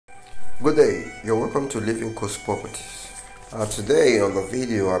Good day, you're welcome to Incase Properties. Today on the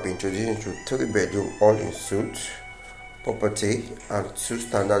video I'll be introducing you to 3-bedroom all-in-suite property and 2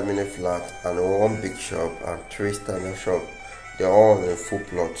 standard mini flat and 1 big shop and 3 standard shop. They're all in a full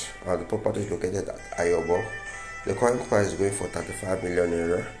plot and the property is located at Ayobo. The current price is going for 35 million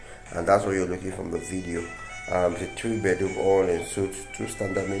naira and that's what you're looking from the video. It's a 3-bedroom all-in-suite, 2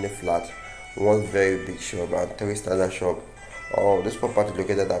 standard mini flat, 1 very big shop and 3 standard shop. This property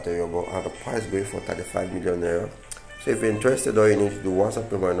located at Ayobo and the price going for 35 million naira. So if you're interested, all you need to do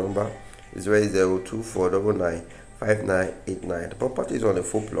WhatsApp me my number is 00249959989. The property is on a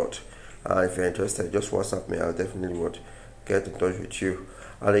full plot. If you're interested, just WhatsApp me. I'll definitely get in touch with you.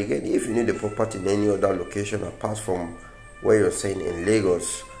 And again, if you need a property in any other location apart from where you're saying in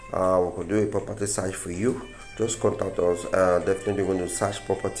Lagos, we could do a property search for you. Just contact us. Definitely going to search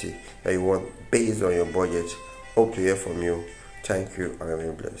property that you want based on your budget. Hope to hear from you. Thank you and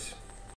remain blessed.